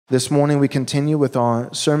This morning we continue with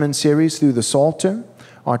our sermon series through the Psalter.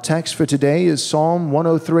 Our text for today is Psalm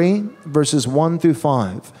 103, verses 1 through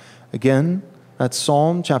 5. Again, that's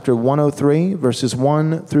Psalm chapter 103, verses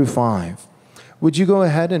 1 through 5. Would you go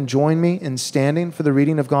ahead and join me in standing for the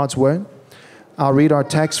reading of God's Word? I'll read our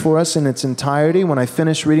text for us in its entirety. When I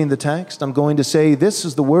finish reading the text, I'm going to say, "This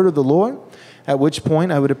is the word of the Lord," at which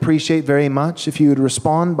point I would appreciate very much if you would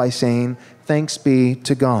respond by saying, "Thanks be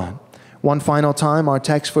to God." One final time, our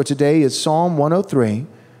text for today is Psalm 103,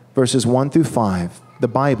 verses 1 through 5. The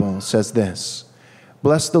Bible says this: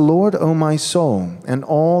 "Bless the Lord, O my soul, and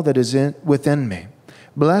all that is within me.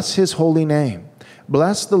 Bless his holy name.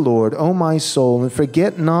 Bless the Lord, O my soul, and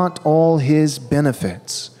forget not all his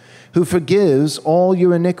benefits, who forgives all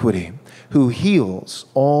your iniquity, who heals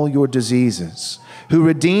all your diseases, who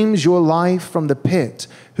redeems your life from the pit,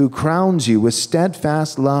 who crowns you with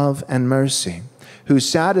steadfast love and mercy, who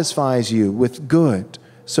satisfies you with good,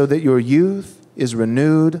 so that your youth is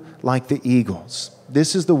renewed like the eagles."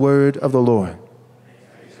 This is the word of the Lord.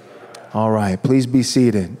 All right, please be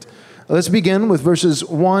seated. Let's begin with verses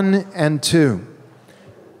 1 and 2.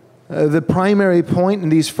 The primary point in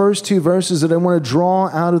these first two verses that I want to draw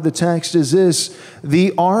out of the text is this: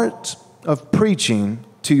 the art of preaching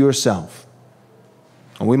to yourself.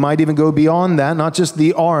 And we might even go beyond that, not just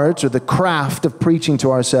the art or the craft of preaching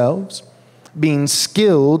to ourselves, being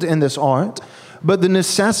skilled in this art, but the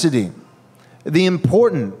necessity, the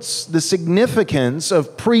importance, the significance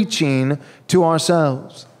of preaching to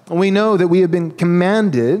ourselves. And we know that we have been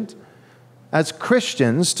commanded as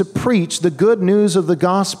Christians to preach the good news of the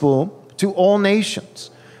gospel to all nations.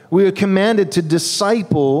 We are commanded to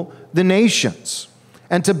disciple the nations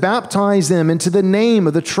and to baptize them into the name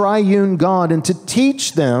of the triune God and to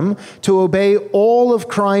teach them to obey all of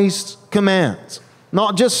Christ's commands.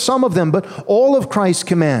 Not just some of them, but all of Christ's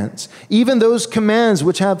commands. Even those commands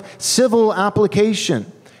which have civil application.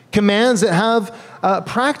 Commands that have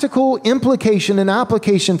practical implication and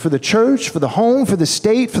application for the church, for the home, for the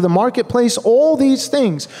state, for the marketplace. All these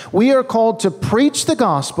things. We are called to preach the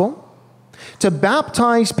gospel, to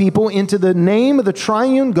baptize people into the name of the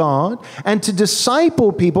triune God, and to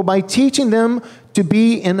disciple people by teaching them to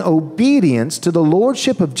be in obedience to the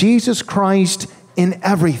lordship of Jesus Christ in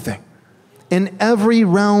everything, in every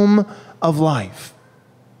realm of life.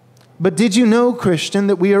 But did you know, Christian,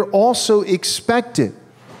 that we are also expected,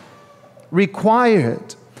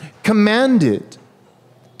 required, commanded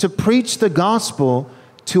to preach the gospel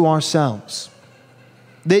to ourselves?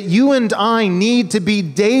 That you and I need to be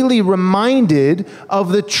daily reminded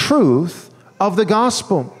of the truth of the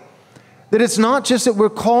gospel. That it's not just that we're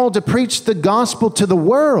called to preach the gospel to the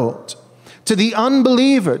world, to the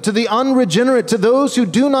unbeliever, to the unregenerate, to those who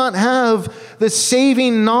do not have the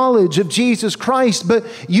saving knowledge of Jesus Christ, but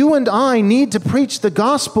you and I need to preach the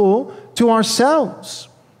gospel to ourselves.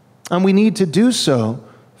 And we need to do so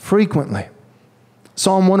frequently.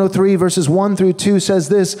 Psalm 103 verses 1 through 2 says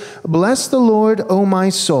this: "Bless the Lord, O my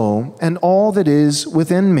soul, and all that is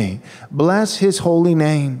within me. Bless his holy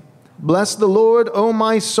name. Bless the Lord, O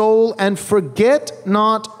my soul, and forget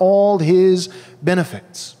not all his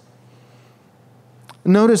benefits."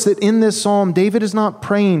 Notice that in this psalm, David is not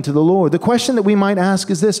praying to the Lord. The question that we might ask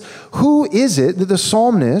is this: who is it that the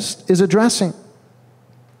psalmist is addressing?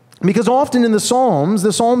 Because often in the Psalms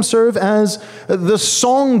serve as the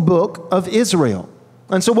songbook of Israel.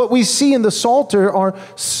 And so what we see in the Psalter are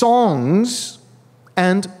songs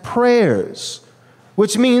and prayers,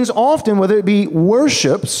 which means often, whether it be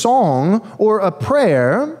worship, song, or a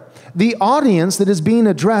prayer, the audience that is being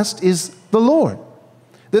addressed is the Lord.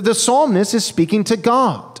 That the psalmist is speaking to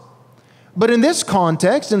God. But in this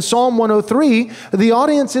context, in Psalm 103, the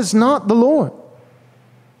audience is not the Lord.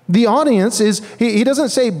 The audience is, he doesn't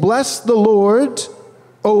say, "Bless the Lord,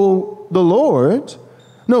 O the Lord."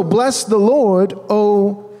 No, "Bless the Lord,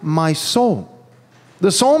 O my soul."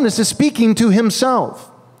 The psalmist is speaking to himself.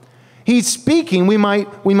 He's speaking, we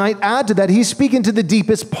might add to that, he's speaking to the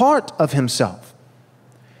deepest part of himself.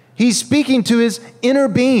 He's speaking to his inner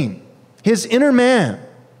being, his inner man.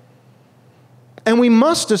 And we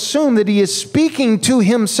must assume that he is speaking to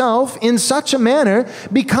himself in such a manner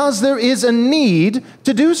because there is a need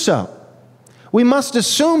to do so. We must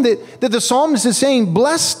assume that the psalmist is saying,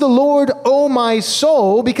 "Bless the Lord, O my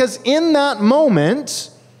soul," because in that moment,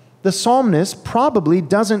 the psalmist probably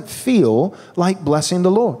doesn't feel like blessing the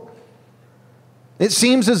Lord. It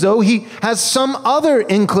seems as though he has some other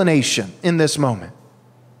inclination in this moment.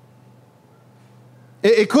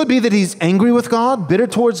 It could be that he's angry with God, bitter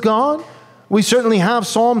towards God. We certainly have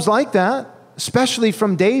psalms like that, especially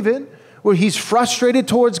from David, where he's frustrated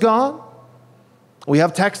towards God. We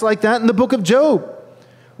have texts like that in the book of Job,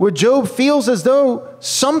 where Job feels as though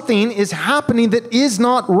something is happening that is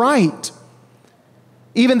not right.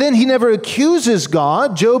 Even then, he never accuses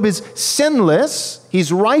God. Job is sinless.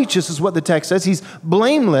 He's righteous, is what the text says. He's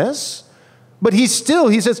blameless. But he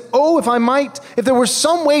says, oh, if there were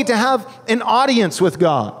some way to have an audience with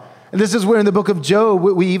God. And this is where in the book of Job,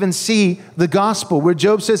 we even see the gospel, where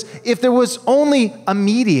Job says, if there was only a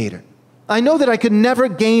mediator. I know that I could never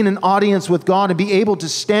gain an audience with God and be able to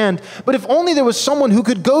stand, but if only there was someone who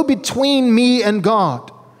could go between me and God.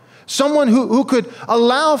 Someone who could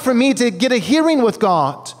allow for me to get a hearing with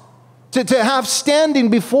God, to have standing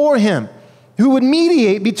before Him, who would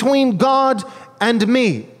mediate between God and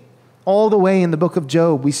me. All the way in the book of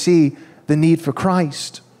Job, we see the need for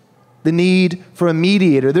Christ, the need for a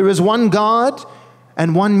mediator. There is one God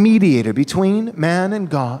and one mediator between man and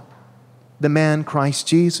God, the man Christ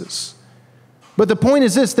Jesus. But the point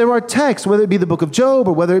is this, there are texts, whether it be the book of Job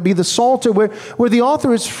or whether it be the Psalter, where the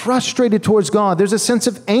author is frustrated towards God. There's a sense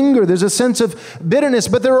of anger, there's a sense of bitterness,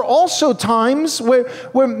 but there are also times where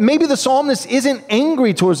maybe the psalmist isn't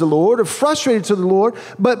angry towards the Lord or frustrated to the Lord,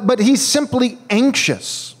 but he's simply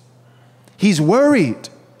anxious. He's worried.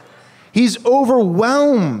 He's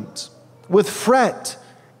overwhelmed with fret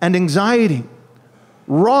and anxiety,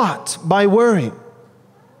 wrought by worry.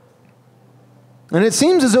 And it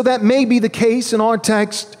seems as though that may be the case in our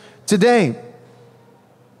text today.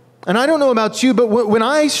 And I don't know about you, but when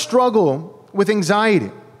I struggle with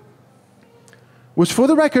anxiety, which for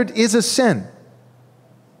the record is a sin,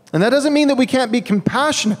 and that doesn't mean that we can't be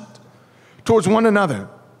compassionate towards one another,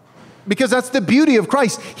 because that's the beauty of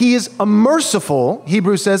Christ. He is a merciful,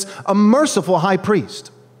 Hebrews says, a merciful high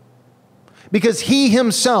priest, because He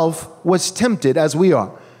Himself was tempted as we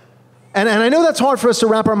are. And I know that's hard for us to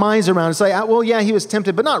wrap our minds around. It's like, well, yeah, He was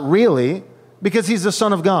tempted, but not really, because He's the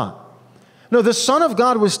Son of God. No, the Son of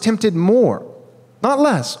God was tempted more, not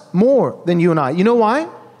less, more than you and I. You know why?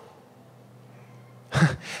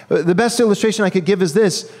 The best illustration I could give is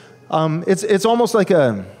this. It's almost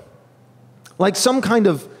like some kind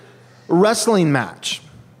of wrestling match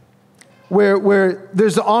where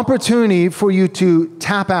there's the opportunity for you to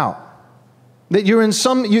tap out. That you're in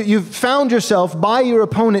you've found yourself by your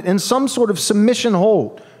opponent in some sort of submission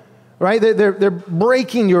hold, right? They're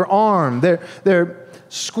breaking your arm. They're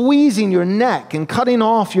squeezing your neck and cutting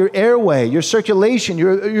off your airway, your circulation,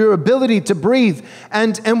 your ability to breathe.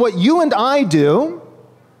 And what you and I do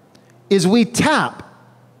is we tap,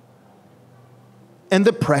 and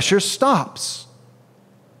the pressure stops.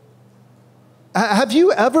 Have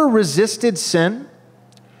you ever resisted sin,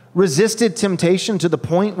 resisted temptation to the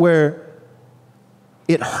point where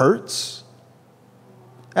it hurts?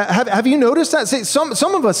 Have you noticed that? See,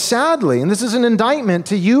 some of us, sadly, and this is an indictment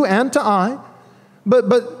to you and to I,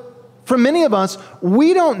 but for many of us,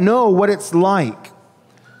 we don't know what it's like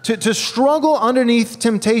to struggle underneath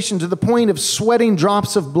temptation to the point of sweating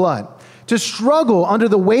drops of blood, to struggle under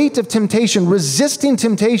the weight of temptation, resisting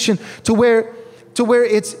temptation to where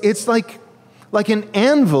it's like an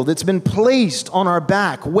anvil that's been placed on our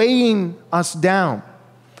back, weighing us down.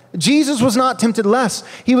 Jesus was not tempted less.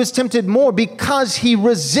 He was tempted more because He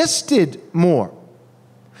resisted more.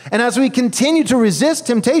 And as we continue to resist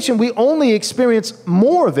temptation, we only experience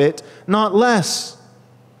more of it, not less.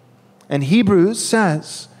 And Hebrews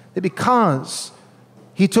says that because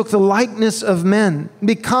He took the likeness of men,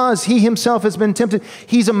 because He Himself has been tempted,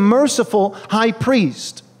 He's a merciful high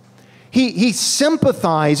priest. He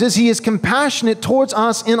sympathizes, He is compassionate towards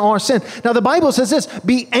us in our sin. Now the Bible says this,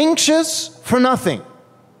 be anxious for nothing.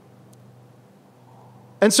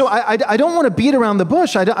 And so I don't want to beat around the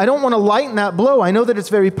bush. I don't want to lighten that blow. I know that it's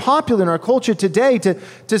very popular in our culture today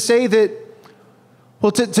to say that,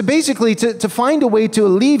 well, to basically find a way to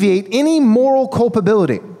alleviate any moral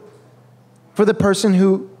culpability for the person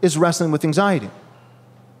who is wrestling with anxiety.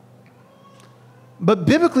 But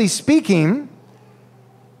biblically speaking,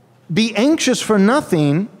 be anxious for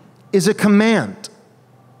nothing is a command.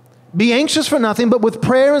 Be anxious for nothing, but with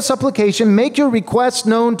prayer and supplication, make your requests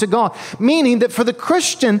known to God. Meaning that for the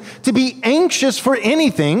Christian to be anxious for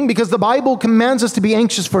anything, because the Bible commands us to be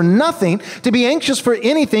anxious for nothing, to be anxious for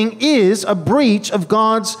anything is a breach of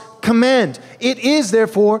God's command. It is,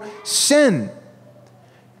 therefore, sin.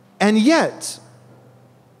 And yet,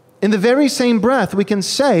 in the very same breath, we can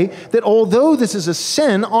say that although this is a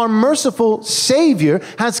sin, our merciful Savior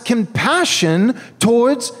has compassion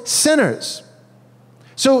towards sinners.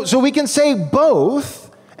 So we can say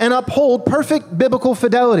both and uphold perfect biblical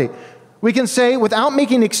fidelity. We can say, without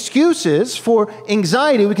making excuses for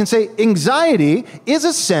anxiety, we can say anxiety is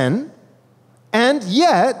a sin, and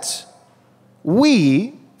yet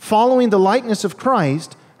we, following the likeness of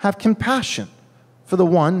Christ, have compassion for the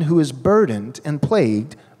one who is burdened and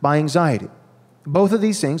plagued by anxiety. Both of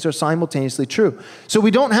these things are simultaneously true. So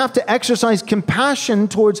we don't have to exercise compassion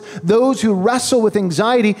towards those who wrestle with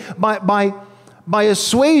anxiety by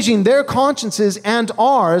assuaging their consciences and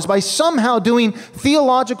ours, by somehow doing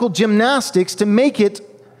theological gymnastics to make it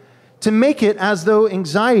as though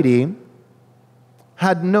anxiety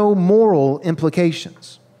had no moral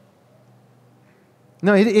implications.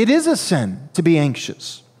 No, it is a sin to be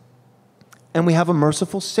anxious. And we have a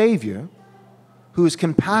merciful Savior who is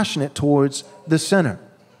compassionate towards the sinner.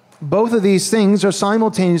 Both of these things are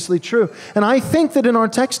simultaneously true. And I think that in our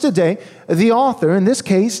text today, the author, in this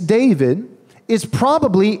case, David, is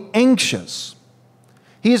probably anxious.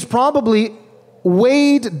 He is probably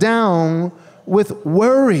weighed down with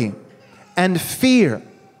worry and fear.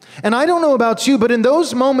 And I don't know about you, but in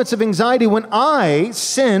those moments of anxiety, when I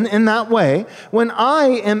sin in that way, when I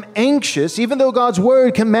am anxious, even though God's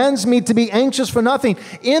word commands me to be anxious for nothing,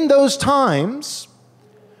 in those times,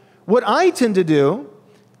 what I tend to do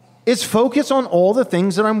is focus on all the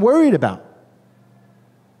things that I'm worried about.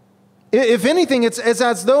 If anything, it's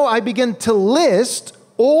as though I begin to list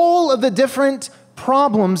all of the different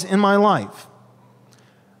problems in my life.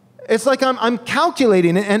 It's like I'm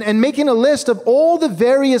calculating and making a list of all the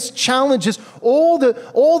various challenges, all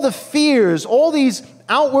the fears, all these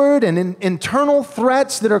outward and internal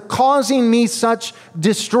threats that are causing me such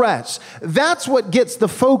distress. That's what gets the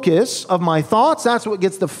focus of my thoughts. That's what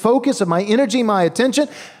gets the focus of my energy, my attention.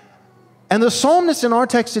 And the psalmist in our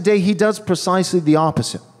text today, he does precisely the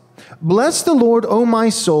opposite. Bless the Lord, O my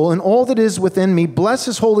soul, and all that is within me. Bless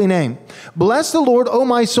his holy name. Bless the Lord, O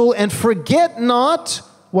my soul, and forget not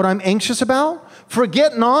what I'm anxious about.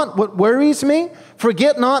 Forget not what worries me.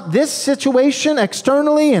 Forget not this situation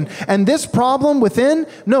externally and this problem within.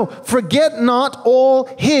 No, forget not all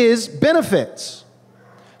his benefits.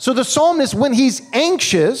 So the psalmist, when he's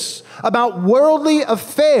anxious about worldly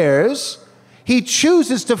affairs, he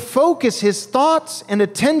chooses to focus his thoughts and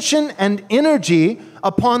attention and energy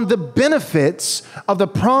upon the benefits of the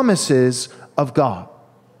promises of God.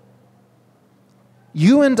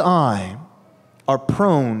 You and I are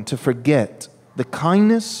prone to forget the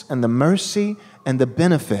kindness and the mercy and the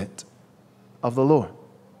benefit of the Lord.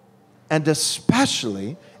 And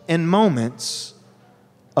especially in moments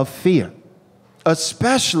of fear,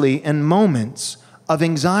 especially in moments of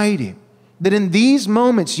anxiety. That in these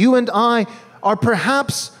moments, you and I are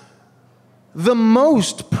perhaps the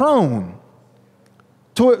most prone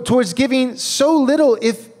towards giving so little,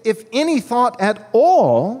 if any thought at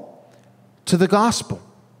all, to the gospel,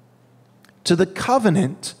 to the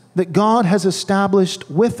covenant that God has established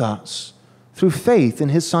with us through faith in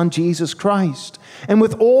his Son, Jesus Christ, and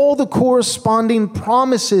with all the corresponding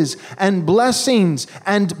promises and blessings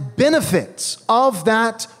and benefits of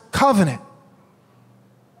that covenant.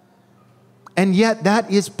 And yet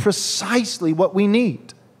that is precisely what we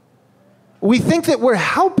need. We think that we're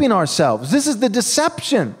helping ourselves. This is the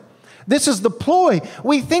deception. This is the ploy.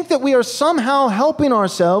 We think that we are somehow helping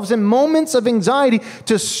ourselves in moments of anxiety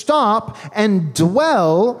to stop and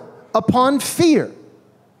dwell upon fear,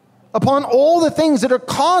 upon all the things that are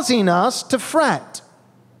causing us to fret.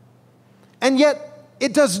 And yet,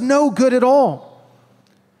 it does no good at all.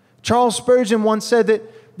 Charles Spurgeon once said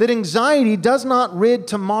that anxiety does not rid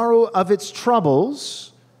tomorrow of its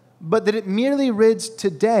troubles, but that it merely rids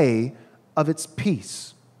today of its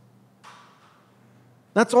peace.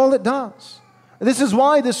 That's all it does. This is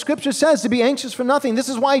why the scripture says to be anxious for nothing. This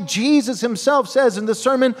is why Jesus himself says in the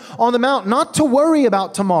Sermon on the Mount not to worry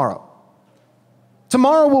about tomorrow.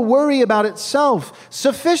 Tomorrow will worry about itself.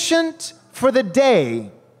 Sufficient for the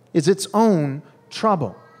day is its own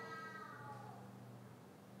trouble.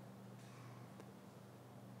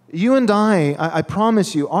 You and I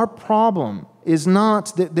promise you, our problem is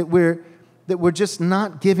not that we're just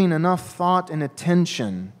not giving enough thought and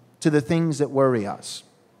attention to the things that worry us.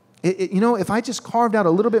 If I just carved out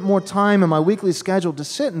a little bit more time in my weekly schedule to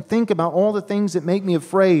sit and think about all the things that make me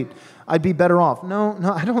afraid, I'd be better off. No,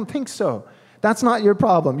 I don't think so. That's not your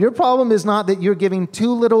problem. Your problem is not that you're giving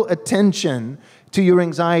too little attention to your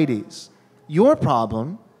anxieties. Your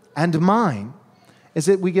problem, and mine, is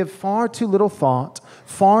that we give far too little thought,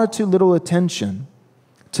 far too little attention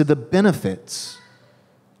to the benefits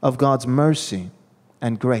of God's mercy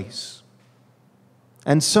and grace.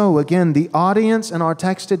 And so, again, the audience in our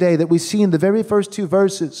text today that we see in the very first two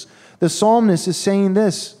verses, the psalmist is saying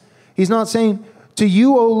this. He's not saying, to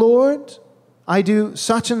you, O Lord, I do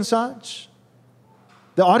such and such.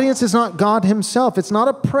 The audience is not God himself. It's not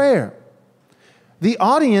a prayer. The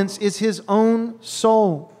audience is his own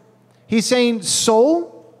soul. He's saying,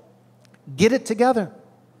 soul, get it together.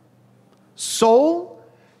 Soul,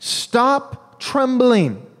 stop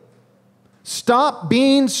trembling. Stop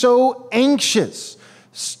being so anxious.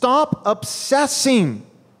 Stop obsessing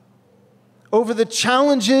over the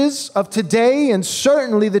challenges of today and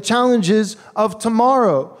certainly the challenges of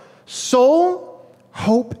tomorrow. Soul,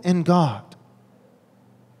 hope in God.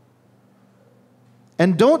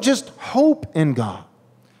 And don't just hope in God.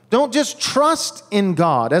 Don't just trust in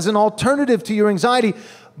God as an alternative to your anxiety,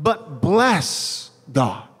 but bless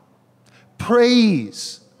God.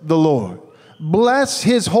 Praise the Lord. Bless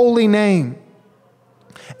His holy name.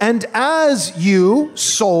 And as you,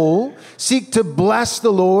 soul, seek to bless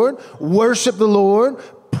the Lord, worship the Lord,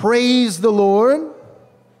 praise the Lord,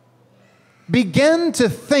 begin to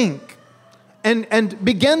think and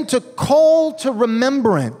begin to call to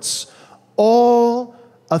remembrance all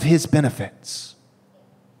of His benefits.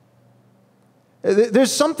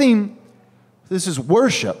 There's something, this is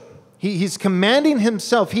worship. He's commanding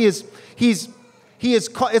Himself. It's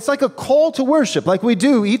like a call to worship, like we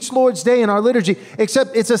do each Lord's Day in our liturgy,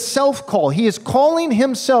 except it's a self-call. He is calling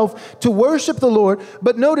Himself to worship the Lord.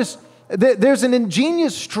 But notice, there's an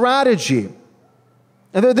ingenious strategy.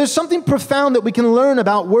 And there's something profound that we can learn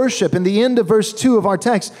about worship in the end of verse 2 of our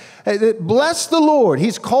text. Bless the Lord.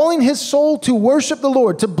 He's calling his soul to worship the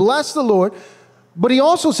Lord, to bless the Lord. But he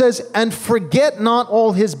also says, and forget not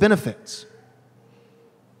all His benefits.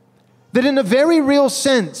 That in a very real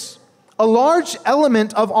sense, a large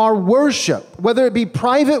element of our worship, whether it be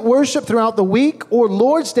private worship throughout the week or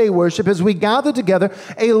Lord's Day worship as we gather together,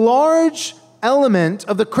 a large element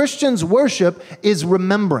of the Christian's worship is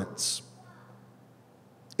remembrance.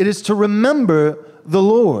 It is to remember the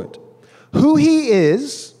Lord, who He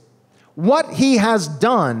is, what He has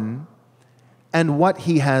done, and what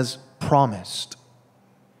He has promised.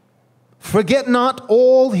 Forget not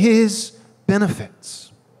all His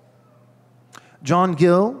benefits. John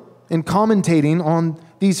Gill, in commentating on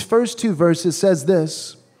these first two verses, says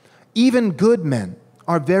this: even good men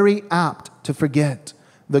are very apt to forget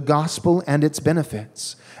the gospel and its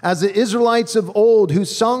benefits, as the Israelites of old who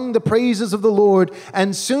sung the praises of the Lord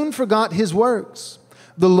and soon forgot His works.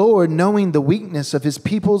 The Lord, knowing the weakness of His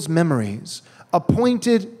people's memories,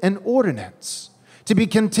 appointed an ordinance to be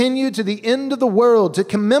continued to the end of the world, to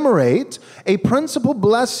commemorate a principal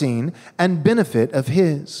blessing and benefit of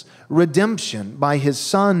His redemption by His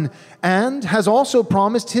Son, and has also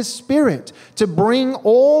promised His Spirit to bring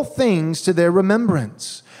all things to their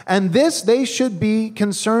remembrance. And this they should be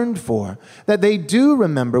concerned for, that they do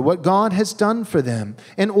remember what God has done for them,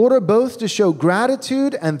 in order both to show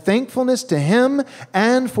gratitude and thankfulness to Him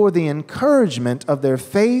and for the encouragement of their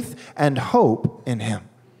faith and hope in Him.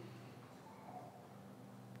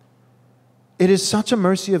 It is such a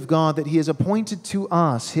mercy of God that He has appointed to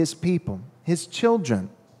us, His people, His children,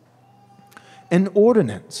 an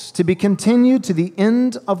ordinance to be continued to the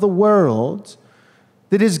end of the world,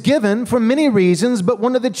 that is given for many reasons, but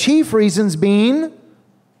one of the chief reasons being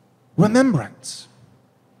remembrance.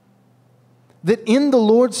 That in the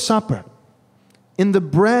Lord's Supper, in the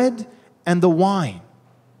bread and the wine,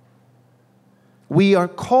 we are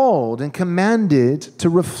called and commanded to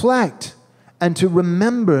reflect and to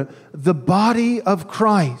remember the body of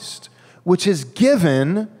Christ, which is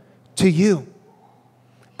given to you,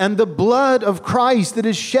 and the blood of Christ that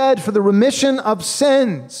is shed for the remission of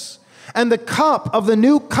sins, and the cup of the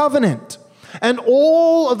new covenant, and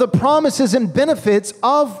all of the promises and benefits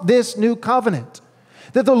of this new covenant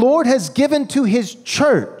that the Lord has given to His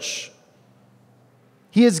church.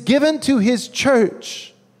 He has given to His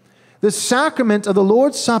church the sacrament of the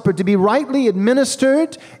Lord's Supper to be rightly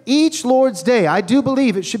administered each Lord's Day. I do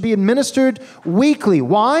believe it should be administered weekly.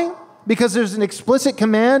 Why? Because there's an explicit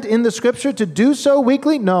command in the Scripture to do so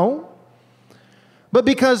weekly? No. But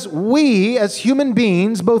because we, as human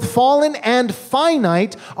beings, both fallen and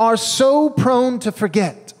finite, are so prone to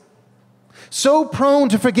forget. So prone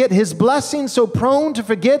to forget His blessings, so prone to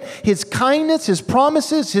forget His kindness, His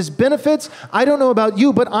promises, His benefits. I don't know about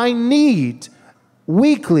you, but I need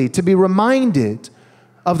weekly to be reminded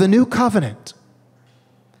of the new covenant,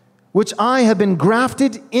 which I have been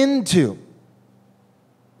grafted into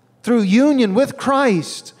through union with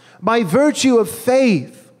Christ by virtue of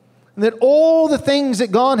faith. And that all the things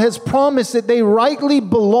that God has promised, that they rightly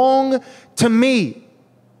belong to me.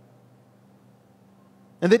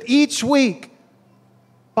 And that each week,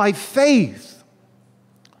 by faith,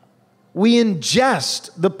 we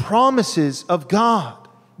ingest the promises of God,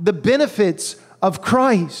 the benefits of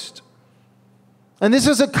Christ. And this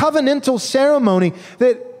is a covenantal ceremony,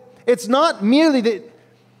 that it's not merely that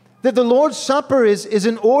the Lord's Supper is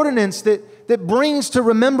an ordinance that brings to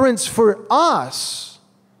remembrance for us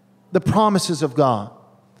the promises of God,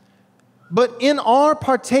 But in our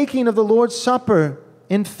partaking of the Lord's Supper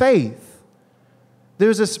in faith,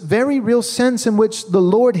 there's this very real sense in which the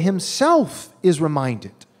Lord himself is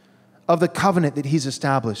reminded of the covenant that he's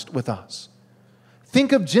established with us.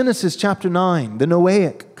 Think of Genesis chapter 9, the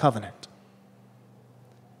Noahic covenant.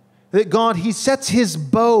 That God, he sets his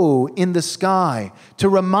bow in the sky to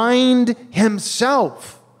remind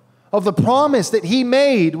himself of the promise that he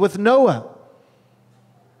made with Noah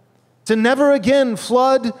to never again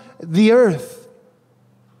flood the earth.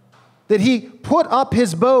 That he put up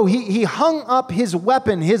his bow, he hung up his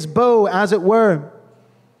weapon, his bow as it were,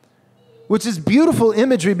 which is beautiful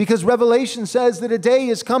imagery because Revelation says that a day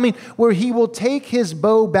is coming where he will take his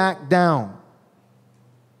bow back down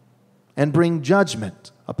and bring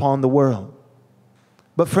judgment upon the world.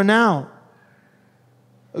 But for now,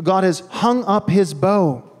 God has hung up his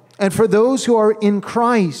bow. And for those who are in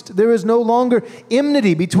Christ, there is no longer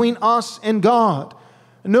enmity between us and God.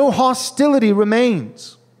 No hostility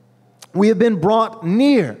remains. We have been brought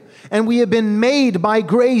near, and we have been made by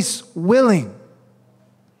grace willing.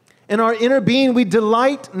 In our inner being, we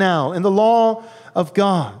delight now in the law of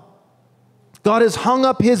God. God has hung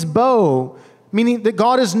up his bow, meaning that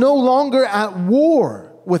God is no longer at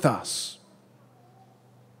war with us.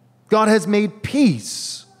 God has made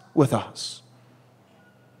peace with us.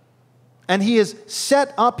 And he has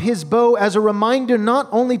set up his bow as a reminder not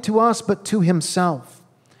only to us, but to himself.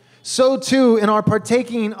 So too, in our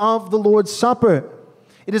partaking of the Lord's Supper,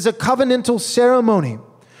 it is a covenantal ceremony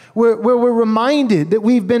where we're reminded that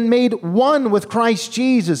we've been made one with Christ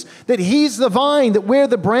Jesus, that he's the vine, that we're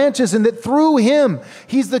the branches, and that through him,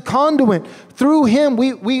 he's the conduit. Through him,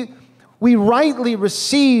 we rightly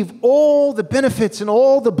receive all the benefits and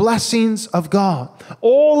all the blessings of God,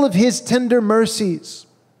 all of his tender mercies.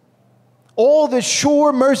 All the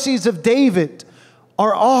sure mercies of David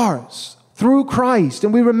are ours through Christ.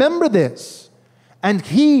 And we remember this, and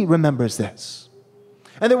he remembers this.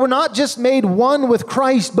 And that we're not just made one with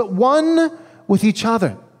Christ, but one with each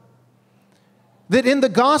other. That in the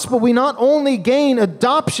gospel, we not only gain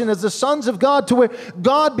adoption as the sons of God to where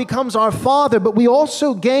God becomes our Father, but we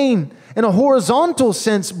also gain, in a horizontal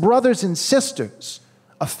sense, brothers and sisters,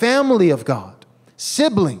 a family of God,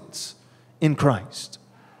 siblings in Christ.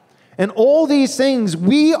 And all these things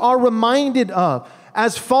we are reminded of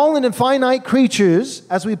as fallen and finite creatures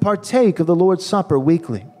as we partake of the Lord's Supper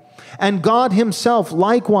weekly. And God himself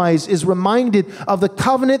likewise is reminded of the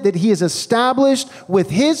covenant that he has established with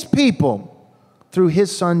his people through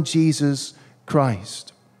his Son, Jesus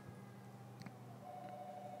Christ.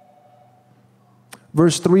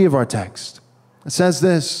 Verse 3 of our text, it says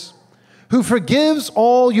this: who forgives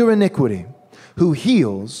all your iniquity, who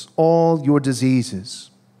heals all your diseases.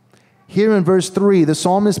 Here in verse 3, the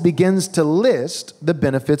psalmist begins to list the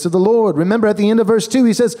benefits of the Lord. Remember, at the end of verse 2,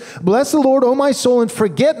 he says, bless the Lord, O my soul, and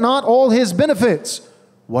forget not all his benefits.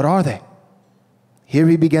 What are they? Here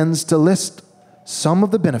he begins to list some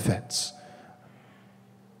of the benefits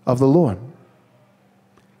of the Lord.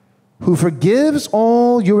 Who forgives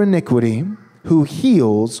all your iniquity, who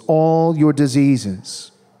heals all your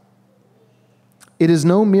diseases. It is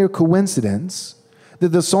no mere coincidence that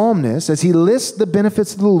the psalmist, as he lists the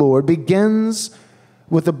benefits of the Lord, begins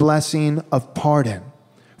with the blessing of pardon.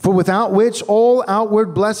 For without which all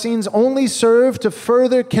outward blessings only serve to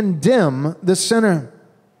further condemn the sinner.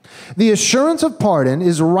 The assurance of pardon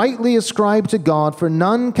is rightly ascribed to God, for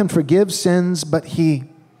none can forgive sins but he.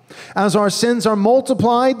 As our sins are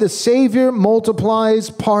multiplied, the Savior multiplies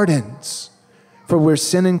pardons. For where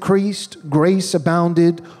sin increased, grace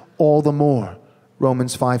abounded all the more.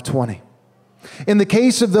 Romans 5:20. In the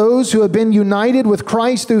case of those who have been united with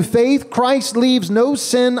Christ through faith, Christ leaves no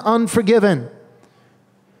sin unforgiven.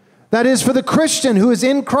 That is, for the Christian who is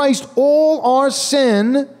in Christ, all our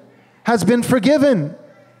sin has been forgiven.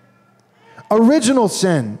 Original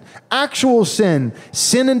sin, actual sin,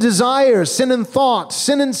 sin in desire, sin in thought,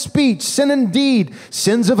 sin in speech, sin in deed,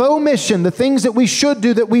 sins of omission, the things that we should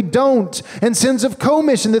do that we don't, and sins of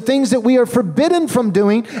commission, the things that we are forbidden from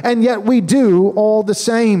doing, and yet we do all the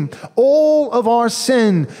same. All of our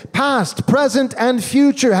sin, past, present, and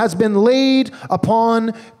future, has been laid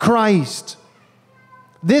upon Christ.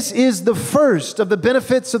 This is the first of the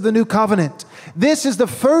benefits of the new covenant. This is the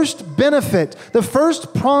first benefit, the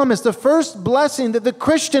first promise, the first blessing that the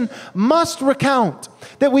Christian must recount,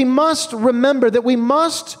 that we must remember, that we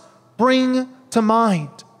must bring to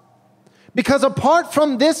mind. Because apart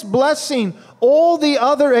from this blessing, all the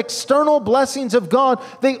other external blessings of God,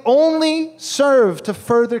 they only serve to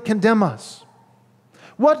further condemn us.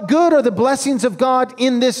 What good are the blessings of God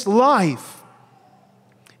in this life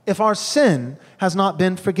if our sin has not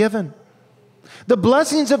been forgiven? The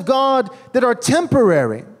blessings of God that are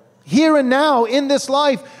temporary, here and now in this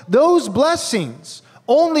life, those blessings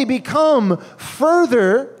only become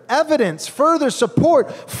further evidence, further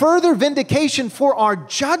support, further vindication for our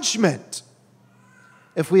judgment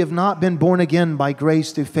if we have not been born again by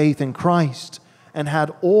grace through faith in Christ and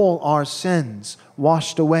had all our sins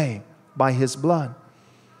washed away by His blood.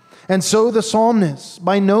 And so the psalmist,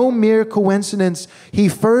 by no mere coincidence, he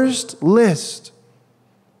first lists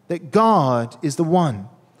that God is the one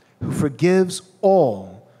who forgives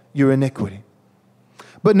all your iniquity.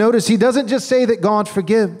 But notice, he doesn't just say that God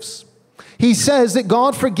forgives. He says that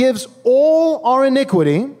God forgives all our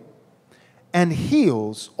iniquity and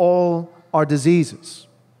heals all our diseases.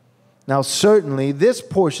 Now, certainly, this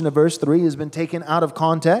portion of verse 3 has been taken out of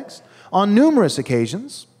context on numerous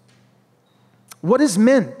occasions. What is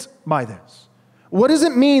meant by this? What does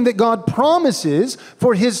it mean that God promises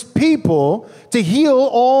for His people to heal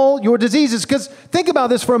all your diseases? Because think about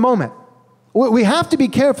this for a moment. We have to be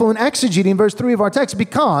careful in exegeting verse 3 of our text,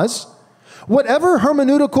 because whatever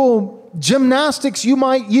hermeneutical gymnastics you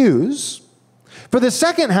might use for the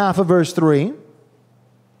second half of verse 3,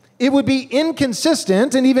 it would be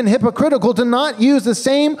inconsistent and even hypocritical to not use the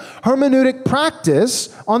same hermeneutic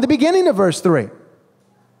practice on the beginning of verse 3.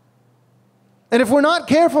 And if we're not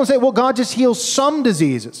careful and say, well, God just heals some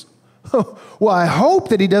diseases. Well, I hope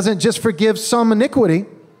that He doesn't just forgive some iniquity.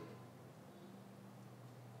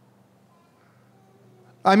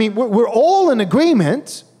 I mean, we're all in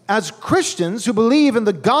agreement as Christians who believe in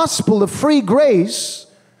the gospel of free grace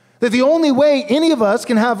that the only way any of us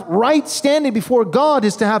can have right standing before God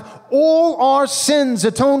is to have all our sins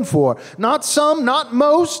atoned for. Not some, not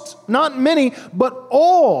most, not many, but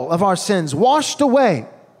all of our sins washed away.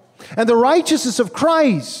 And the righteousness of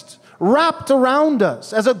Christ wrapped around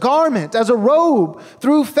us as a garment, as a robe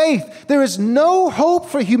through faith. There is no hope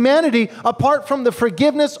for humanity apart from the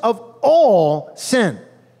forgiveness of all sin.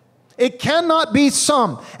 It cannot be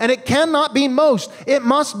some, and it cannot be most. It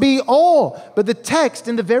must be all. But the text,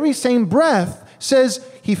 in the very same breath, says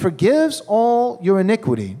He forgives all your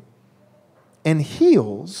iniquity and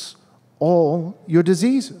heals all your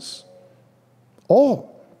diseases. All.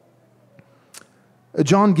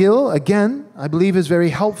 John Gill, again, I believe is very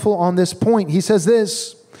helpful on this point. He says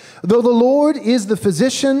this: though the Lord is the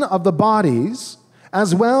physician of the bodies,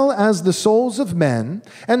 as well as the souls of men,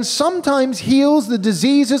 and sometimes heals the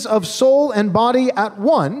diseases of soul and body at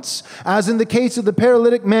once, as in the case of the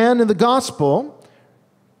paralytic man in the gospel.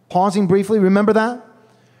 Pausing briefly, remember that?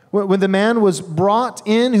 When the man was brought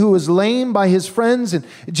in who was lame by his friends, and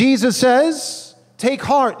Jesus says, take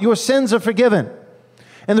heart, your sins are forgiven.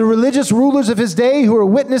 And the religious rulers of his day who are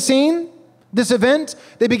witnessing this event,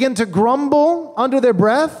 they begin to grumble under their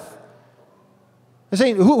breath. They're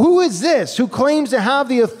saying, who is this who claims to have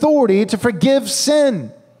the authority to forgive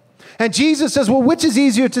sin? And Jesus says, well, which is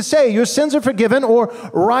easier to say, your sins are forgiven, or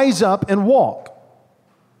rise up and walk?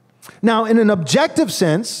 Now, in an objective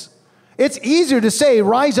sense, it's easier to say,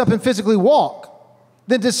 rise up and physically walk,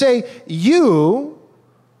 than to say, you,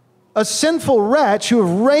 a sinful wretch who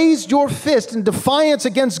have raised your fist in defiance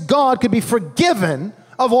against God, could be forgiven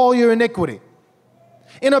of all your iniquity.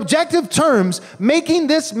 In objective terms, making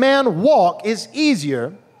this man walk is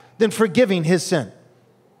easier than forgiving his sin.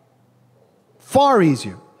 Far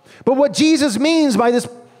easier. But what Jesus means by this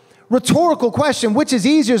rhetorical question, which is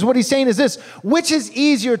easier, is what He's saying is this: which is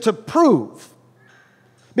easier to prove?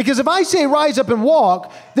 Because if I say rise up and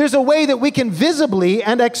walk, there's a way that we can visibly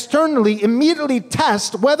and externally immediately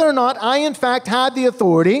test whether or not I in fact had the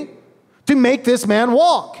authority to make this man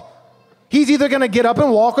walk. He's either going to get up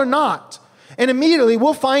and walk or not. And immediately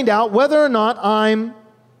we'll find out whether or not I'm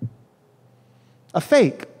a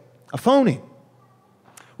fake, a phony.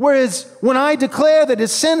 Whereas when I declare that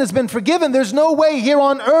his sin has been forgiven, there's no way here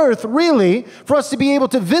on earth really for us to be able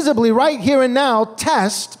to visibly right here and now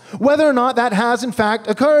test whether or not that has in fact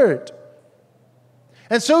occurred.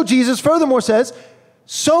 And so Jesus furthermore says,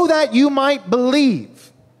 so that you might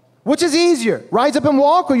believe. Which is easier, rise up and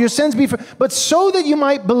walk or your sins be forgiven? But so that you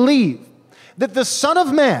might believe that the Son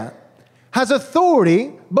of Man has authority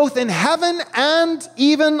both in heaven and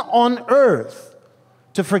even on earth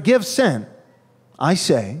to forgive sin, I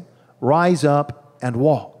say, rise up and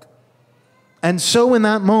walk. And so in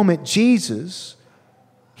that moment, Jesus,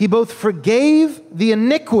 He both forgave the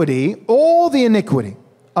iniquity, all the iniquity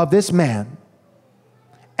of this man,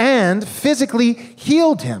 and physically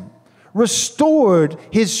healed him, restored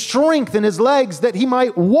his strength in his legs that he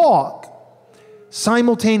might walk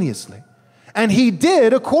simultaneously. And He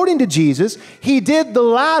did, according to Jesus, He did the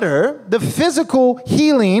latter, the physical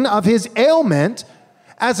healing of his ailment,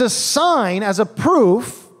 as a sign, as a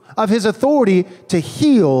proof of his authority to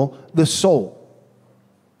heal the soul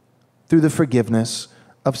through the forgiveness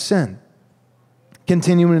of sin.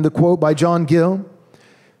 Continuing the quote by John Gill,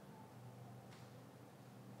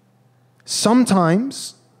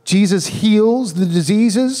 sometimes Jesus heals the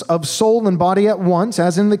diseases of soul and body at once,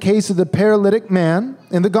 as in the case of the paralytic man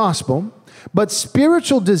in the gospel, but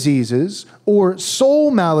spiritual diseases or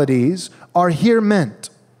soul maladies are here meant.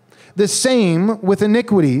 The same with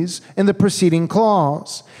iniquities in the preceding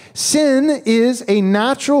clause. Sin is a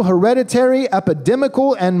natural, hereditary,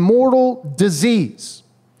 epidemical, and mortal disease.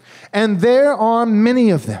 And there are many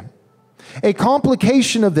of them. A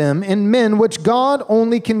complication of them in men which God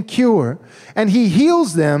only can cure, and he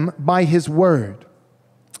heals them by his word,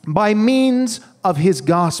 by means of his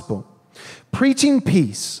gospel, preaching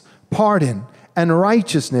peace, pardon, and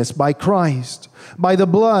righteousness by Christ, by the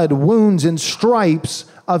blood, wounds, and stripes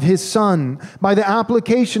of his Son, by the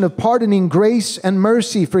application of pardoning grace and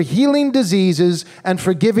mercy for healing diseases and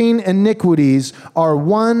forgiving iniquities are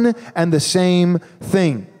one and the same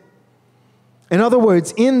thing. In other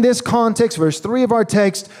words, in this context, verse 3 of our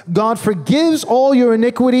text, God forgives all your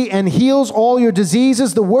iniquity and heals all your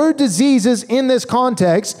diseases. The word diseases in this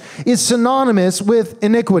context is synonymous with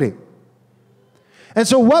iniquity. And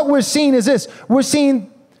so what we're seeing is this. We're seeing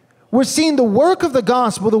the work of the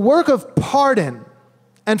gospel, the work of pardon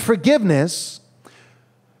and forgiveness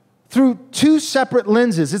through two separate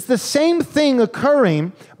lenses. It's the same thing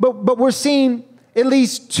occurring, but we're seeing at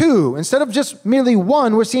least two. Instead of just merely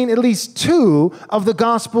one, we're seeing at least two of the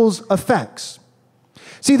gospel's effects.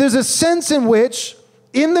 See, there's a sense in which,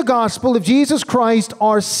 in the gospel of Jesus Christ,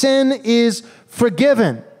 our sin is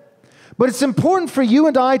forgiven. But it's important for you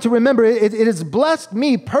and I to remember, it has blessed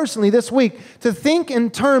me personally this week to think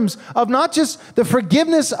in terms of not just the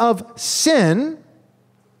forgiveness of sin,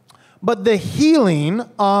 but the healing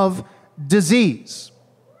of disease.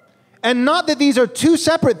 And not that these are two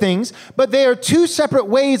separate things, but they are two separate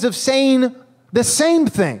ways of saying the same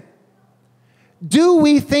thing. Do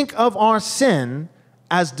we think of our sin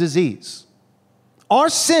as disease? Our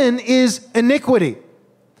sin is iniquity,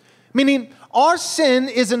 meaning our sin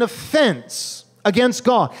is an offense against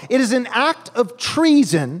God. It is an act of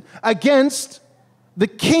treason against the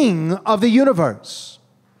King of the universe.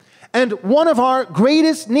 And one of our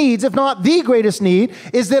greatest needs, if not the greatest need,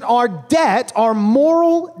 is that our debt, our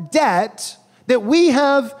moral debt that we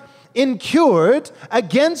have incurred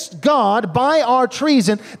against God by our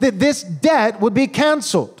treason, that this debt would be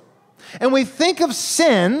canceled. And we think of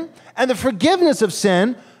sin and the forgiveness of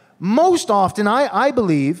sin most often, I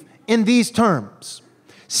believe, in these terms.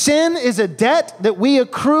 Sin is a debt that we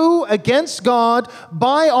accrue against God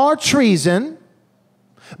by our treason,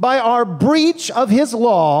 by our breach of his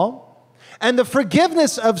law, and the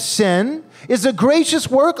forgiveness of sin is a gracious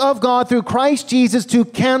work of God through Christ Jesus to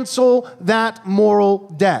cancel that moral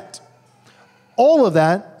debt. All of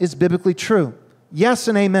that is biblically true. Yes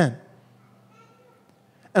and amen.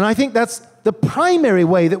 And I think that's the primary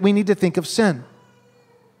way that we need to think of sin.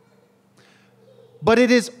 But it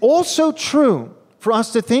is also true for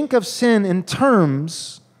us to think of sin in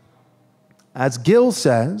terms, as Gill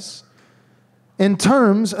says, in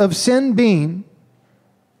terms of sin being,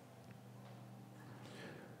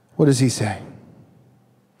 what does he say?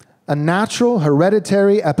 A natural,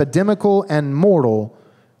 hereditary, epidemical, and mortal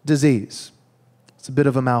disease. It's a bit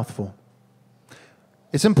of a mouthful.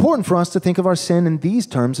 It's important for us to think of our sin in these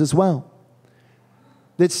terms as well.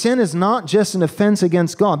 That sin is not just an offense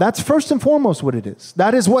against God. That's first and foremost what it is.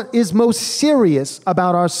 That is what is most serious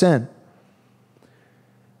about our sin.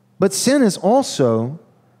 But sin is also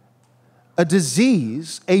a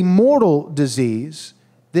disease, a mortal disease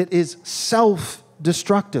that is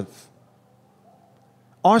self-destructive.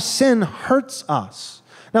 Our sin hurts us.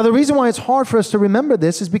 Now, the reason why it's hard for us to remember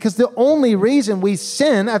this is because the only reason we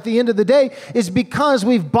sin at the end of the day is because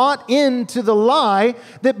we've bought into the lie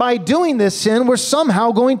that by doing this sin, we're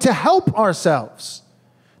somehow going to help ourselves.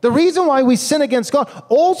 The reason why we sin against God,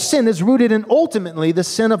 all sin is rooted in ultimately the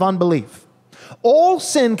sin of unbelief. All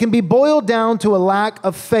sin can be boiled down to a lack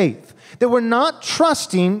of faith. That we're not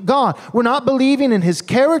trusting God. We're not believing in his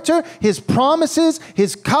character, his promises,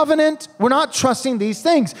 his covenant. We're not trusting these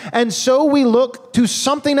things. And so we look to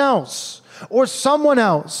something else or someone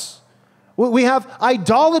else. We have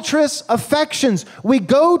idolatrous affections. We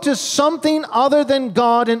go to something other than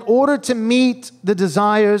God in order to meet the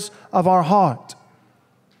desires of our heart.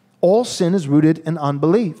 All sin is rooted in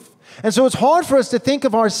unbelief. And so it's hard for us to think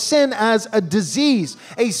of our sin as a disease,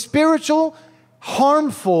 a spiritual,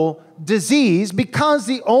 harmful disease, because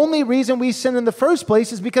the only reason we sin in the first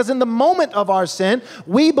place is because in the moment of our sin,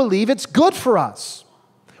 we believe it's good for us.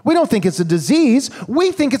 We don't think it's a disease.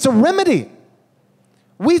 We think it's a remedy.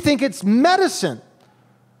 We think it's medicine.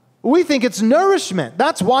 We think it's nourishment.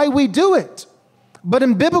 That's why we do it. But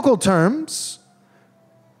in biblical terms,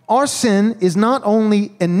 our sin is not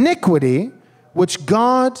only iniquity, which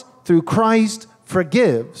God through Christ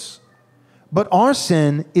forgives, but our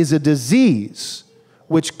sin is a disease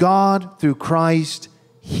which God through Christ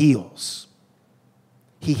heals.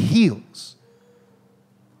 He heals.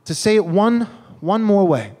 To say it one more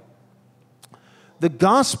way, the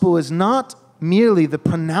gospel is not merely the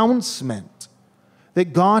pronouncement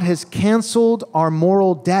that God has canceled our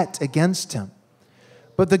moral debt against him,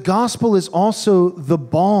 but the gospel is also the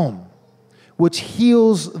balm which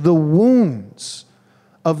heals the wounds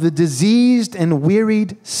of the diseased and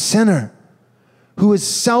wearied sinner who has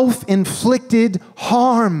self-inflicted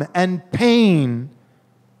harm and pain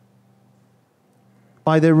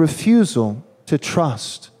by their refusal to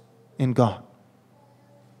trust in God.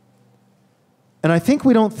 And I think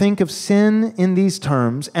we don't think of sin in these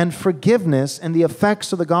terms and forgiveness and the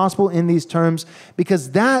effects of the gospel in these terms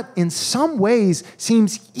because that in some ways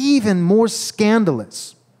seems even more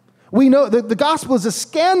scandalous. We know that the gospel is a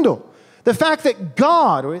scandal. The fact that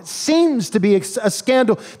God, or it seems to be a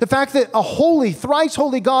scandal, the fact that a holy, thrice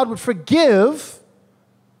holy God would forgive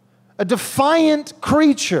a defiant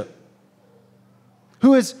creature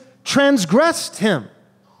who has transgressed him.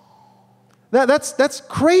 That's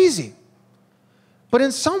crazy. But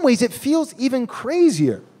in some ways, it feels even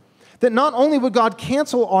crazier that not only would God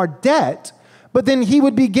cancel our debt, but then he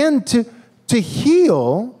would begin to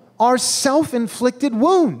heal our self-inflicted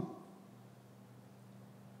wound.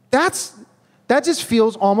 That just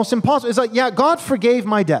feels almost impossible. It's like, yeah, God forgave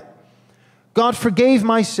my debt. God forgave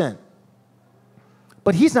my sin.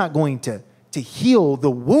 But he's not going to heal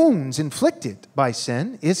the wounds inflicted by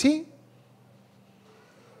sin, is he?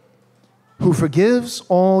 Who forgives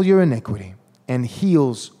all your iniquity and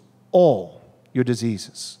heals all your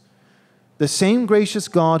diseases. The same gracious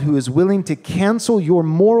God who is willing to cancel your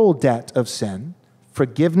moral debt of sin,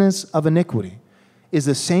 forgiveness of iniquity, is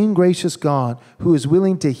the same gracious God who is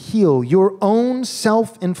willing to heal your own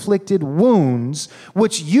self-inflicted wounds,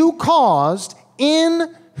 which you caused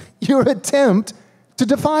in your attempt to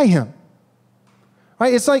defy him.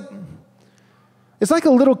 Right? It's like a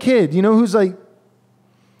little kid, who's like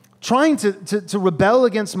trying to rebel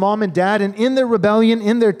against mom and dad, and in their rebellion,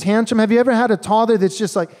 in their tantrum, have you ever had a toddler that's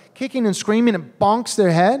just like kicking and screaming and bonks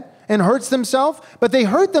their head and hurts themselves? But they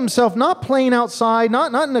hurt themselves not playing outside,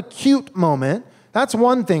 not in a cute moment. That's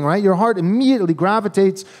one thing, right? Your heart immediately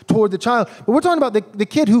gravitates toward the child. But we're talking about the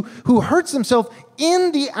kid who hurts himself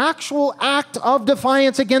in the actual act of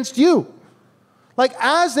defiance against you. Like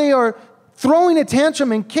as they are throwing a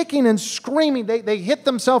tantrum and kicking and screaming, they hit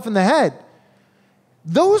themselves in the head.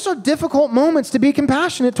 Those are difficult moments to be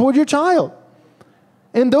compassionate toward your child.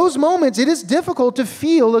 In those moments, it is difficult to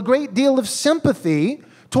feel a great deal of sympathy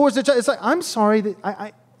towards the child. It's like, I'm sorry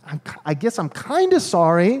that I guess I'm kind of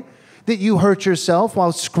sorry that you hurt yourself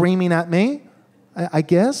while screaming at me, I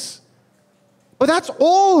guess. But that's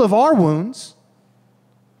all of our wounds,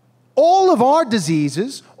 all of our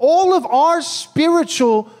diseases, all of our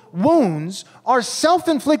spiritual wounds, our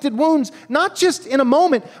self-inflicted wounds, not just in a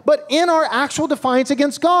moment, but in our actual defiance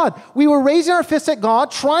against God. We were raising our fists at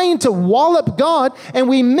God, trying to wallop God, and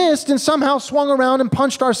we missed and somehow swung around and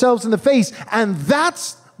punched ourselves in the face. And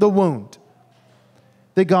that's the wound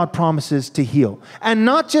that God promises to heal. And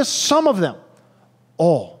not just some of them,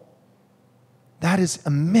 all. That is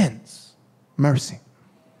immense mercy.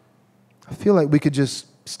 I feel like we could just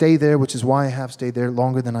stay there, which is why I have stayed there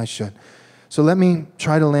longer than I should. So let me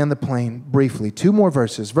try to land the plane briefly. 2 more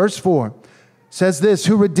verses. Verse 4 says this,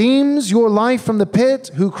 who redeems your life from the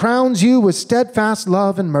pit, who crowns you with steadfast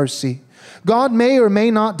love and mercy. God may or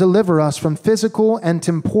may not deliver us from physical and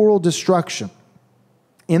temporal destruction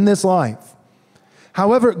in this life.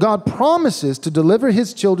 However, God promises to deliver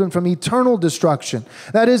his children from eternal destruction.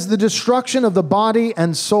 That is the destruction of the body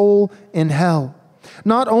and soul in hell.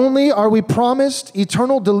 Not only are we promised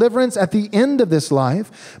eternal deliverance at the end of this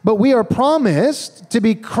life, but we are promised to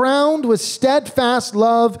be crowned with steadfast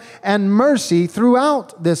love and mercy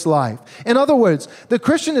throughout this life. In other words, the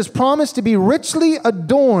Christian is promised to be richly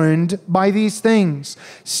adorned by these things.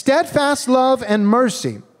 Steadfast love and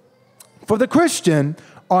mercy for the Christian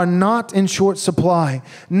are not in short supply.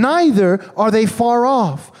 Neither are they far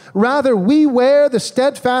off. Rather, we wear the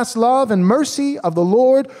steadfast love and mercy of the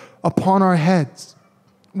Lord upon our heads.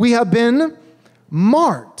 We have been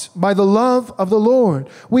marked by the love of the Lord.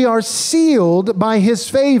 We are sealed by his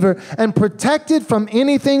favor and protected from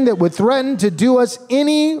anything that would threaten to do us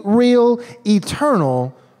any real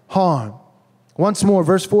eternal harm. Once more,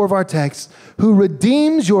 verse 4 of our text, who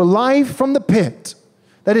redeems your life from the pit.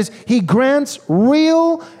 That is, he grants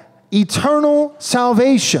real, eternal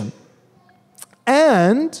salvation,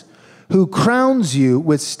 and who crowns you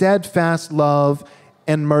with steadfast love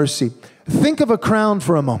and mercy. Think of a crown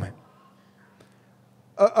for a moment.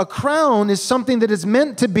 A crown is something that is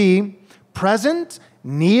meant to be present,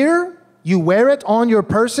 near. You wear it on your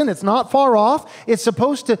person. It's not far off. It's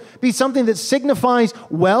supposed to be something that signifies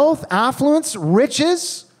wealth, affluence,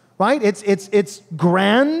 riches, right? It's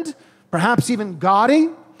grand, perhaps even gaudy.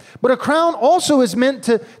 But a crown also is meant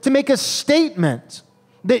to make a statement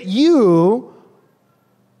that you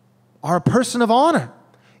are a person of honor.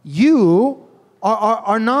 You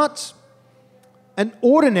are not an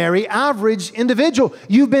ordinary, average individual.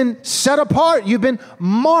 You've been set apart. You've been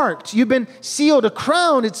marked. You've been sealed. A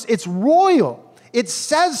crown, it's royal. It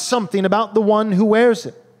says something about the one who wears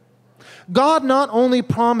it. God not only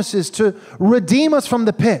promises to redeem us from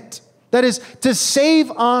the pit, that is, to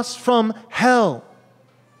save us from hell,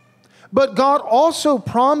 but God also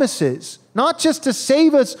promises not just to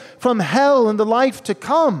save us from hell and the life to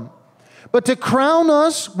come, but to crown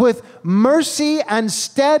us with mercy and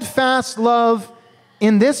steadfast love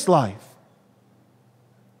in this life.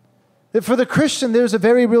 That for the Christian, there's a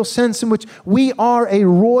very real sense in which we are a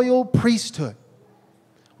royal priesthood.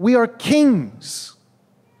 We are kings.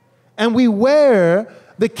 And we wear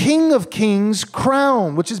the King of Kings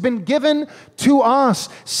crown, which has been given to us,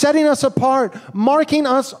 setting us apart, marking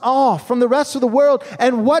us off from the rest of the world.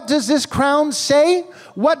 And what does this crown say?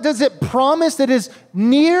 What does it promise that is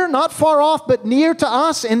near, not far off, but near to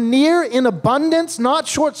us and near in abundance, not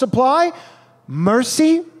short supply?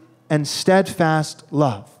 Mercy and steadfast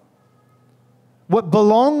love. What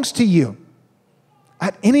belongs to you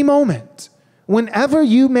at any moment, whenever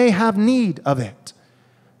you may have need of it,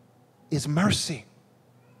 is mercy.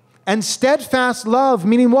 And steadfast love,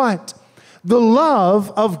 meaning what? The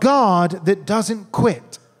love of God that doesn't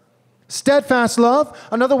quit. Steadfast love,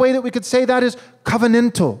 another way that we could say that is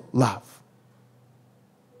covenantal love.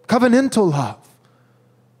 Covenantal love.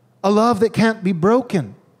 A love that can't be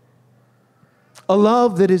broken. A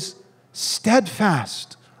love that is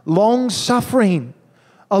steadfast, long-suffering.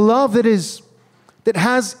 A love that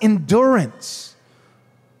has endurance.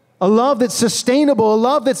 A love that's sustainable. A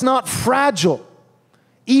love that's not fragile,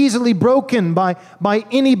 easily broken by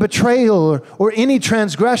any betrayal or any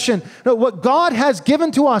transgression. No, what God has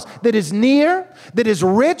given to us that is near, that is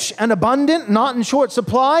rich and abundant, not in short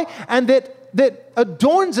supply, and that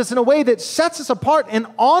adorns us in a way that sets us apart and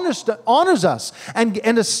honors us and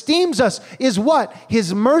esteems us is what?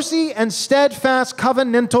 His mercy and steadfast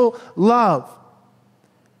covenantal love.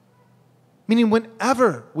 Meaning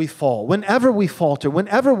whenever we fall, whenever we falter,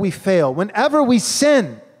 whenever we fail, whenever we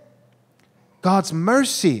sin, God's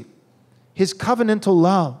mercy, His covenantal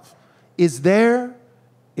love is there,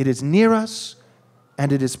 it is near us,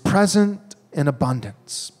 and it is present in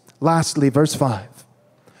abundance. Lastly, verse 5.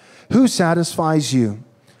 Who satisfies you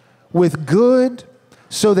with good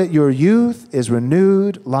so that your youth is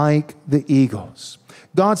renewed like the eagles?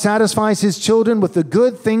 God satisfies His children with the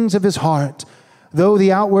good things of His heart. Though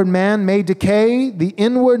the outward man may decay, the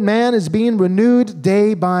inward man is being renewed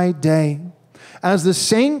day by day. As the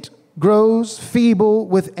saint grows feeble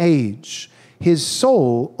with age, his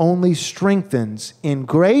soul only strengthens in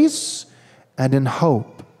grace and in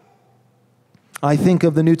hope. I think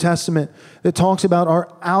of the New Testament that talks about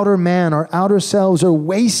our outer man, our outer selves are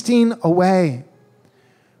wasting away.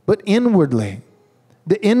 But inwardly,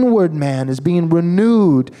 the inward man is being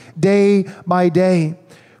renewed day by day.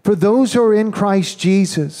 For those who are in Christ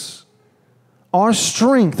Jesus, our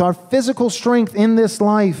strength, our physical strength in this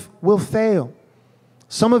life will fail.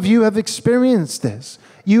 Some of you have experienced this.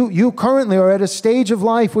 You currently are at a stage of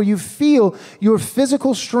life where you feel your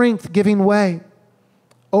physical strength giving way.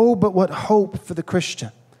 Oh, but what hope for the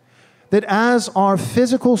Christian. That as our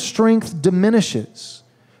physical strength diminishes,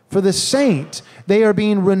 for the saint, they are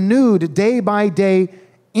being renewed day by day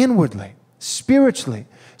inwardly, spiritually,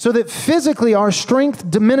 so that physically our strength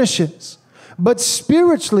diminishes, but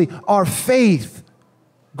spiritually our faith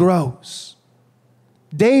grows.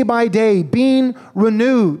 Day by day being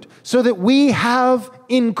renewed so that we have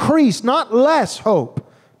increased, not less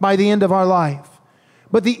hope by the end of our life.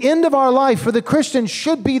 But the end of our life for the Christian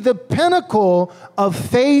should be the pinnacle of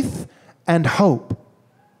faith and hope,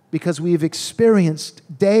 because we have experienced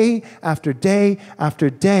day after day after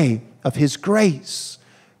day of His grace,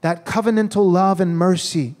 that covenantal love and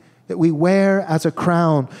mercy that we wear as a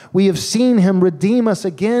crown. We have seen Him redeem us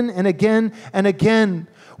again and again and again.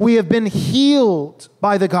 We have been healed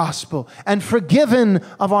by the gospel and forgiven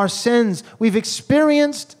of our sins. We've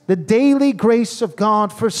experienced the daily grace of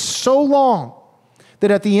God for so long that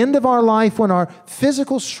at the end of our life, when our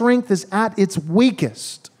physical strength is at its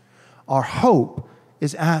weakest, our hope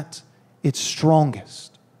is at its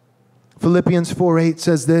strongest. Philippians 4:8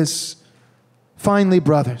 says this, "Finally,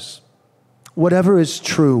 brothers, whatever is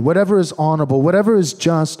true, whatever is honorable, whatever is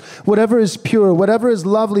just, whatever is pure, whatever is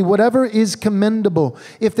lovely, whatever is commendable,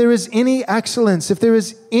 if there is any excellence, if there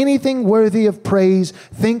is anything worthy of praise,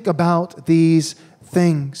 think about these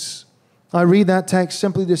things." I read that text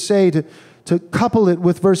simply to say, to couple it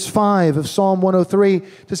with verse 5 of Psalm 103,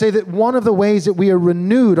 to say that one of the ways that we are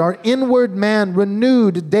renewed, our inward man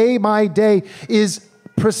renewed day by day, is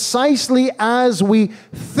precisely as we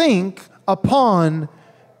think upon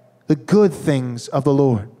the good things of the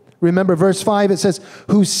Lord. Remember verse 5, it says,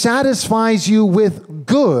 "Who satisfies you with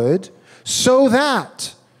good, so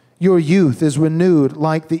that your youth is renewed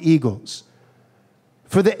like the eagles."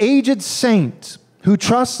 For the aged saint who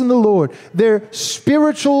trusts in the Lord, their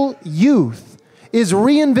spiritual youth is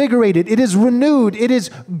reinvigorated. It is renewed. It is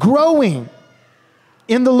growing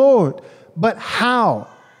in the Lord. But how?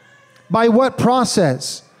 By what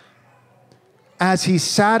process? As He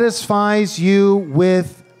satisfies you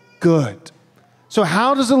with good. So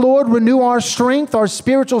how does the Lord renew our strength, our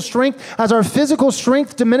spiritual strength? As our physical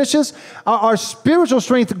strength diminishes, our spiritual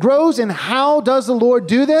strength grows. And how does the Lord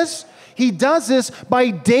do this? He does this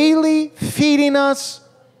by daily feeding us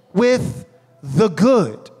with the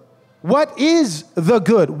good. What is the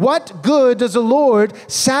good? What good does the Lord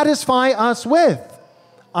satisfy us with?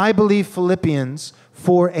 I believe Philippians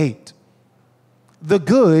 4:8. The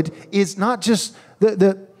good is not just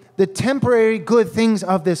the temporary good things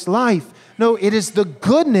of this life. No, it is the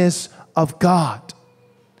goodness of God.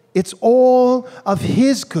 It's all of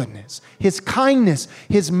His goodness, His kindness,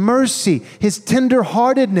 His mercy, His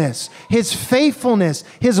tenderheartedness, His faithfulness,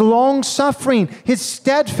 His long-suffering, His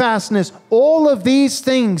steadfastness. All of these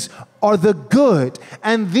things are the good.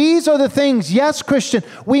 And these are the things, yes, Christian,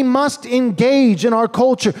 we must engage in our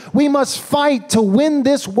culture. We must fight to win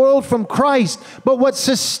this world from Christ. But what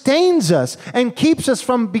sustains us and keeps us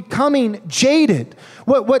from becoming jaded,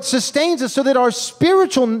 what sustains us so that our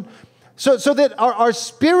spiritual our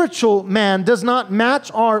spiritual man does not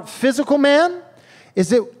match our physical man, is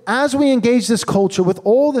that as we engage this culture with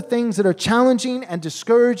all the things that are challenging and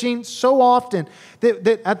discouraging so often,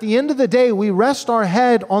 that at the end of the day, we rest our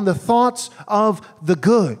head on the thoughts of the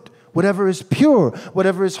good, whatever is pure,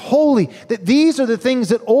 whatever is holy, that these are the things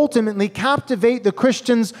that ultimately captivate the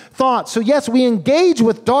Christian's thoughts. So yes, we engage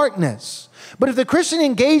with darkness. But if the Christian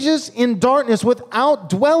engages in darkness without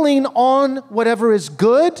dwelling on whatever is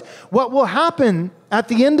good, what will happen at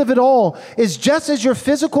the end of it all is just as your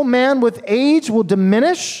physical man with age will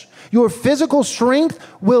diminish, your physical strength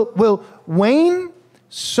will wane,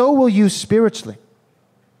 so will you spiritually.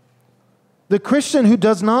 The Christian who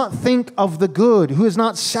does not think of the good, who is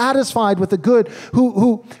not satisfied with the good,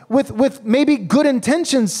 who with maybe good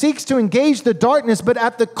intentions seeks to engage the darkness, but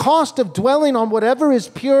at the cost of dwelling on whatever is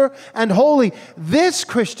pure and holy, this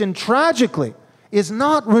Christian tragically is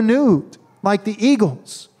not renewed like the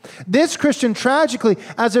eagles. This Christian tragically,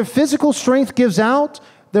 as their physical strength gives out,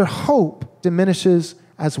 their hope diminishes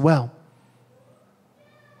as well.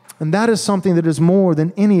 And that is something that is more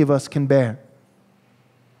than any of us can bear.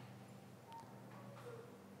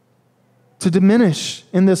 To diminish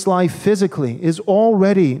in this life physically is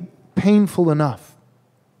already painful enough.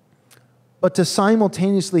 But to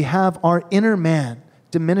simultaneously have our inner man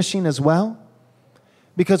diminishing as well,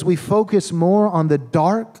 because we focus more on the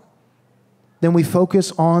dark than we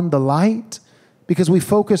focus on the light, because we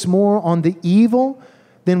focus more on the evil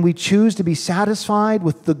than we choose to be satisfied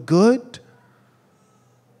with the good.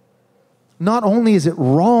 Not only is it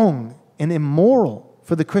wrong and immoral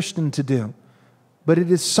for the Christian to do, but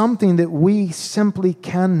it is something that we simply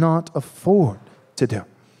cannot afford to do.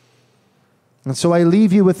 And so I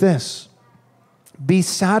leave you with this. Be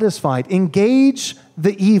satisfied. Engage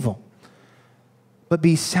the evil, but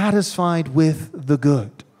be satisfied with the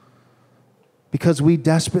good. Because we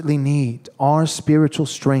desperately need our spiritual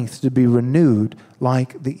strength to be renewed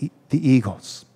like the eagles.